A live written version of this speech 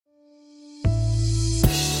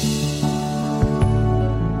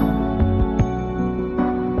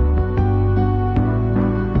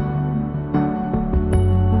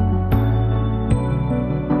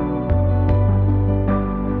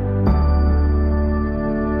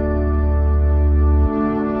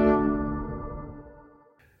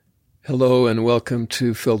Hello and welcome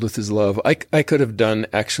to Filled with His Love. I could have done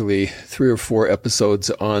actually 3 or 4 episodes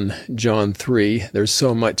on John 3. There's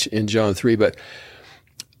so much in John 3, but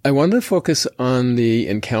I wanted to focus on the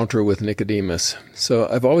encounter with Nicodemus. So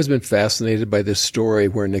I've always been fascinated by this story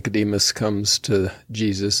where Nicodemus comes to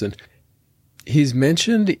Jesus, and he's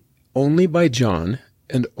mentioned only by John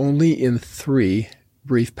and only in 3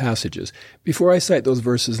 brief passages. Before I cite those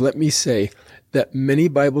verses, let me say that many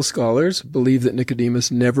Bible scholars believe that Nicodemus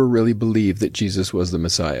never really believed that Jesus was the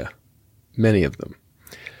Messiah. Many of them.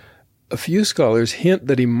 A few scholars hint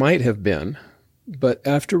that he might have been, but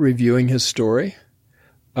after reviewing his story,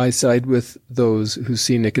 I side with those who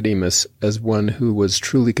see Nicodemus as one who was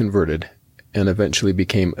truly converted and eventually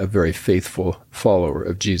became a very faithful follower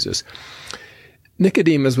of Jesus.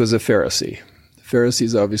 Nicodemus was a Pharisee. The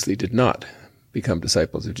Pharisees obviously did not become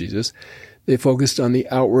disciples of Jesus. They focused on the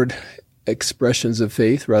outward expressions of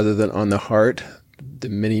faith rather than on the heart, the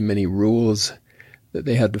many, many rules that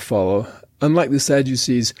they had to follow. Unlike the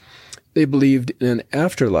Sadducees, they believed in an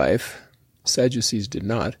afterlife. Sadducees did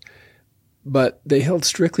not, but they held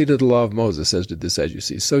strictly to the law of Moses, as did the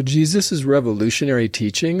Sadducees. So Jesus' revolutionary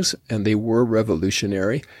teachings, and they were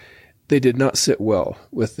revolutionary, they did not sit well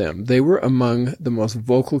with them. They were among the most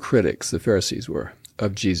vocal critics, the Pharisees were,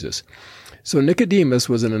 of Jesus. So Nicodemus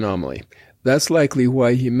was an anomaly. That's likely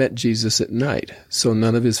why he met Jesus at night, so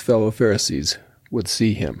none of his fellow Pharisees would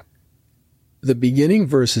see him. The beginning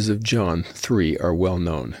verses of John 3 are well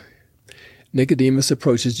known. Nicodemus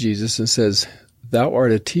approaches Jesus and says, "Thou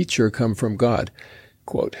art a teacher come from God."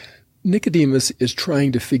 Quote, Nicodemus is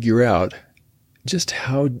trying to figure out just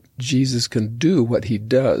how Jesus can do what he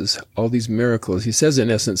does, all these miracles. He says, in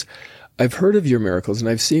essence, "I've heard of your miracles and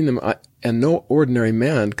I've seen them, and no ordinary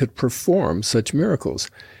man could perform such miracles.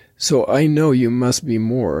 So I know you must be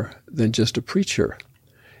more than just a preacher.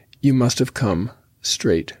 You must have come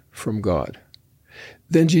straight from God."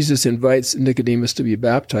 Then Jesus invites Nicodemus to be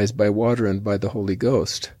baptized by water and by the Holy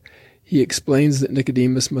Ghost. He explains that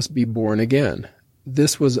Nicodemus must be born again.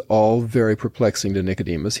 This was all very perplexing to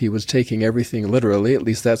Nicodemus. He was taking everything literally, at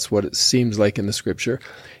least that's what it seems like in the Scripture.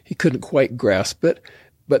 He couldn't quite grasp it,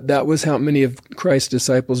 but that was how many of Christ's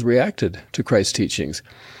disciples reacted to Christ's teachings.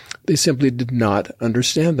 They simply did not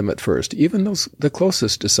understand them at first. Even the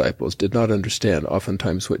closest disciples did not understand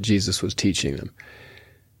oftentimes what Jesus was teaching them.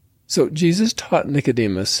 So Jesus taught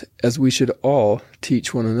Nicodemus as we should all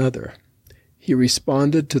teach one another. He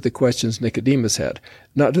responded to the questions Nicodemus had,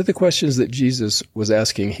 not to the questions that Jesus was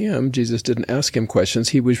asking him. Jesus didn't ask him questions.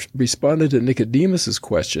 He responded to Nicodemus's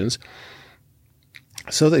questions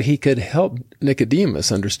so that he could help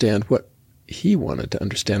Nicodemus understand what he wanted to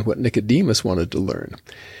understand, what Nicodemus wanted to learn.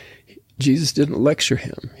 Jesus didn't lecture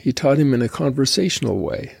him. He taught him in a conversational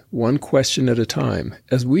way, one question at a time,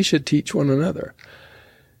 as we should teach one another.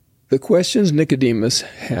 The questions Nicodemus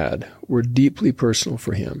had were deeply personal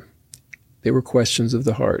for him. They were questions of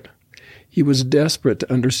the heart. He was desperate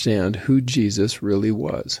to understand who Jesus really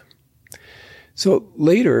was. So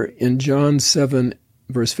later in John 7,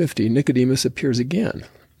 verse 50, Nicodemus appears again,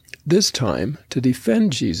 this time to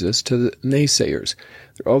defend Jesus to the naysayers.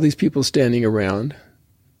 There are all these people standing around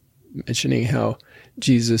mentioning how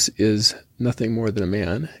Jesus is nothing more than a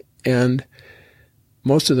man, and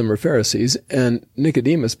most of them are Pharisees, and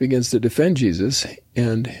Nicodemus begins to defend Jesus,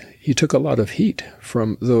 and he took a lot of heat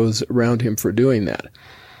from those around him for doing that.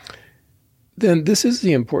 Then this is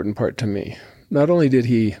the important part to me. Not only did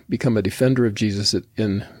he become a defender of Jesus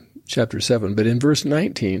in chapter 7, but in verse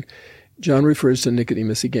 19, John refers to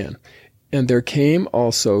Nicodemus again. "And there came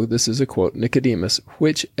also," this is a quote, "Nicodemus,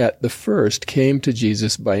 which at the first came to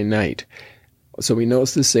Jesus by night." So we know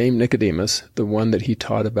it's the same Nicodemus, the one that he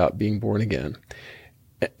taught about being born again,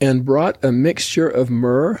 "and brought a mixture of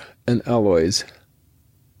myrrh and aloes,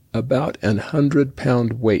 about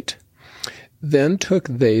 100-pound weight. Then took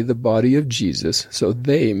they the body of Jesus," so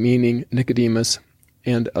they meaning Nicodemus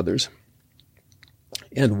and others,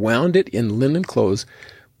 "and wound it in linen clothes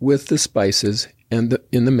with the spices, and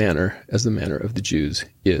in the manner, as the manner of the Jews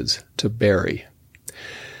is, to bury."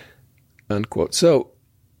 Unquote. So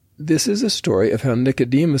this is a story of how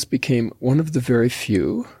Nicodemus became one of the very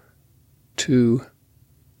few to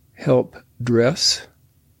help dress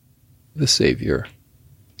the Savior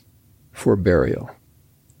for burial.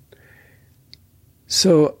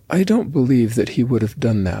 So I don't believe that he would have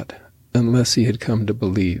done that unless he had come to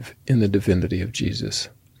believe in the divinity of Jesus.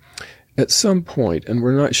 At some point, and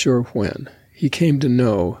we're not sure when, he came to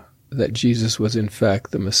know that Jesus was in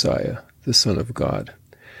fact the Messiah, the Son of God.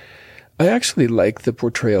 I actually like the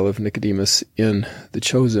portrayal of Nicodemus in The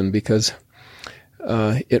Chosen because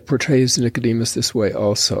it portrays Nicodemus this way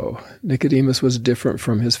also. Nicodemus was different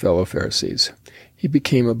from his fellow Pharisees. He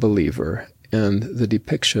became a believer, and the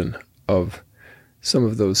depiction of some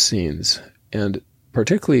of those scenes, and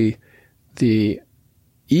particularly the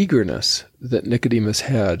eagerness that Nicodemus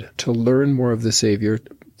had to learn more of the Savior,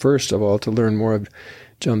 first of all, to learn more of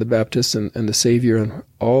John the Baptist and the Savior and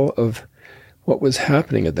all of what was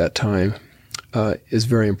happening at that time, is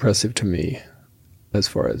very impressive to me as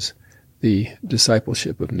far as the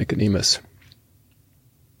discipleship of Nicodemus.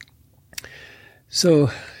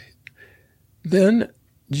 So then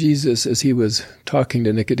Jesus, as he was talking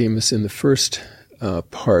to Nicodemus in the first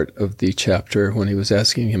part of the chapter, when he was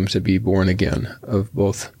asking him to be born again of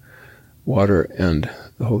both water and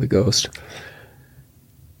the Holy Ghost,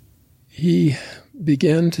 he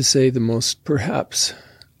began to say the most perhaps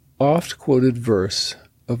oft-quoted verse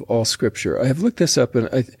of all Scripture. I have looked this up,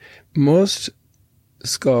 and most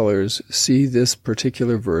scholars see this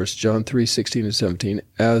particular verse, John 3:16 and 17,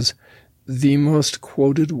 as the most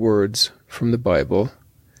quoted words from the Bible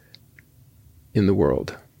in the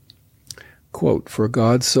world. Quote, "For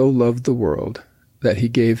God so loved the world that he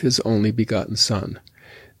gave his only begotten Son,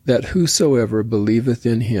 that whosoever believeth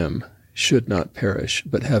in him should not perish,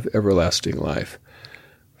 but have everlasting life.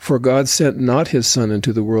 For God sent not his Son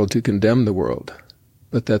into the world to condemn the world,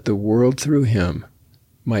 but that the world through him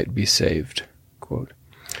might be saved." Quote.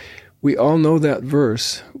 We all know that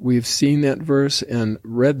verse. We've seen that verse and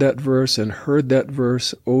read that verse and heard that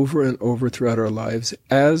verse over and over throughout our lives,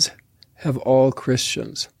 as have all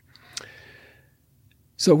Christians.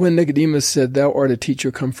 So when Nicodemus said, "Thou art a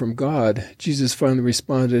teacher come from God," Jesus finally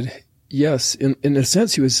responded, yes. In a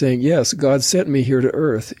sense, he was saying, yes, God sent me here to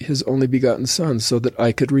earth, his only begotten Son, so that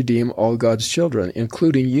I could redeem all God's children,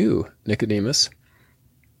 including you, Nicodemus.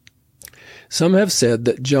 Some have said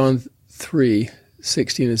that John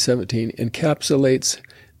 3:16 and 17 encapsulates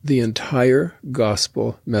the entire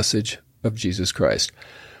gospel message of Jesus Christ.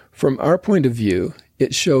 From our point of view,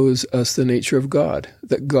 it shows us the nature of God,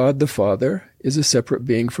 that God the Father is a separate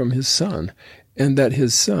being from his Son, and that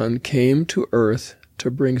his Son came to earth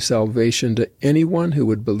to bring salvation to anyone who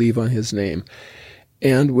would believe on his name.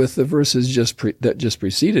 And with the verses that just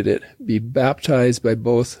preceded it, be baptized by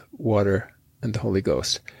both water and the Holy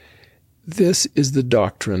Ghost. This is the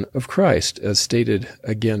doctrine of Christ, as stated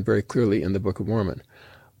again very clearly in the Book of Mormon.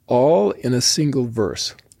 All in a single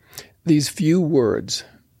verse. These few words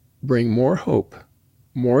bring more hope,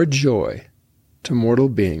 more joy to mortal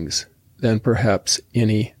beings than perhaps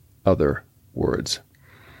any other words.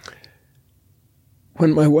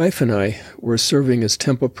 When my wife and I were serving as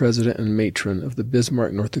temple president and matron of the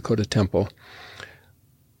Bismarck, North Dakota temple,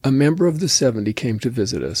 a member of the 70 came to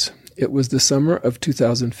visit us. It was the summer of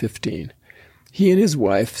 2015. He and his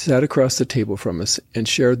wife sat across the table from us and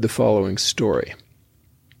shared the following story.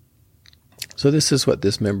 So this is what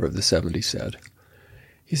this member of the 70 said.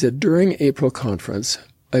 He said, "During April conference,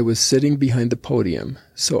 I was sitting behind the podium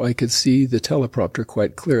so I could see the teleprompter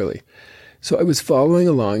quite clearly. So I was following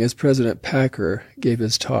along as President Packer gave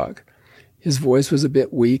his talk. His voice was a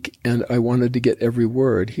bit weak, and I wanted to get every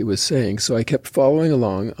word he was saying, so I kept following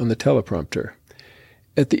along on the teleprompter.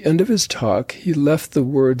 At the end of his talk, he left the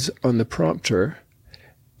words on the prompter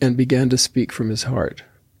and began to speak from his heart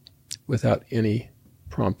without any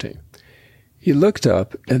prompting. He looked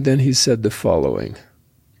up, and then he said the following,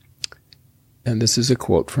 and this is a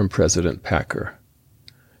quote from President Packer.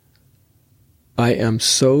 I am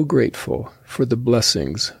so grateful for the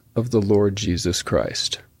blessings of the Lord Jesus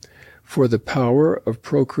Christ, for the power of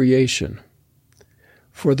procreation,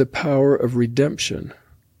 for the power of redemption,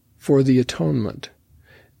 for the atonement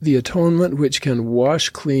which can wash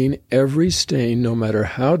clean every stain no matter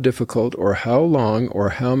how difficult or how long or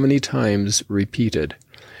how many times repeated.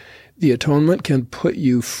 The atonement can put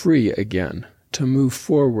you free again to move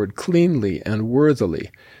forward cleanly and worthily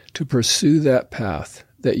to pursue that path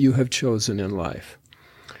that you have chosen in life.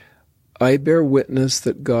 I bear witness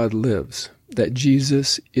that God lives, that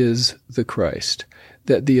Jesus is the Christ,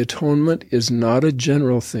 that the atonement is not a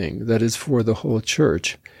general thing that is for the whole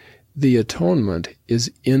church. The atonement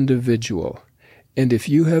is individual. And if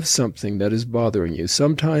you have something that is bothering you,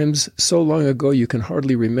 sometimes so long ago you can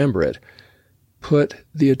hardly remember it, put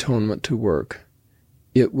the atonement to work.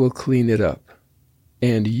 It will clean it up.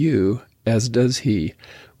 And you, as does he,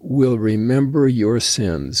 will remember your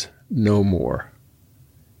sins no more.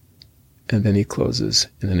 And then he closes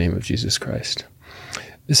in the name of Jesus Christ.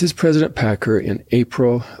 This is President Packer in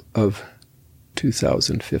April of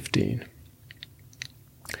 2015.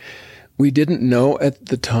 We didn't know at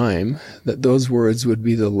the time that those words would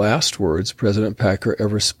be the last words President Packer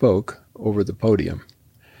ever spoke over the podium.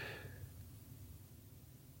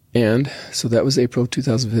 And so that was April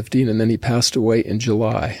 2015, and then he passed away in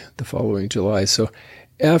July, the following July. So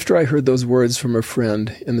after I heard those words from a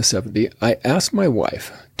friend in the 70s, I asked my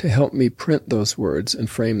wife to help me print those words and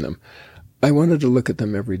frame them. I wanted to look at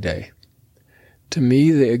them every day. To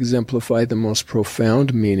me, they exemplify the most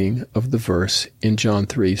profound meaning of the verse in John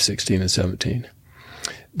 3:16 and 17.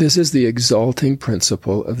 This is the exalting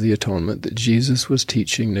principle of the atonement that Jesus was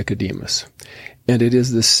teaching Nicodemus. And it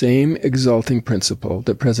is the same exalting principle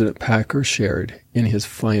that President Packer shared in his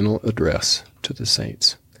final address to the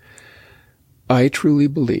saints. I truly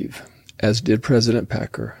believe, as did President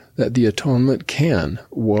Packer, that the atonement can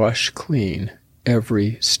wash clean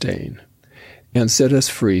every stain and set us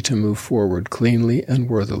free to move forward cleanly and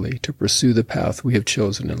worthily to pursue the path we have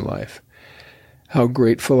chosen in life. How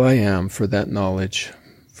grateful I am for that knowledge,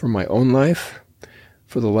 for my own life,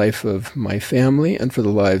 for the life of my family, and for the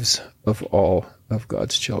lives of all of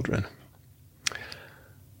God's children.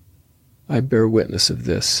 I bear witness of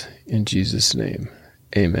this in Jesus' name.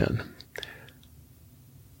 Amen.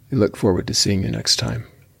 I look forward to seeing you next time.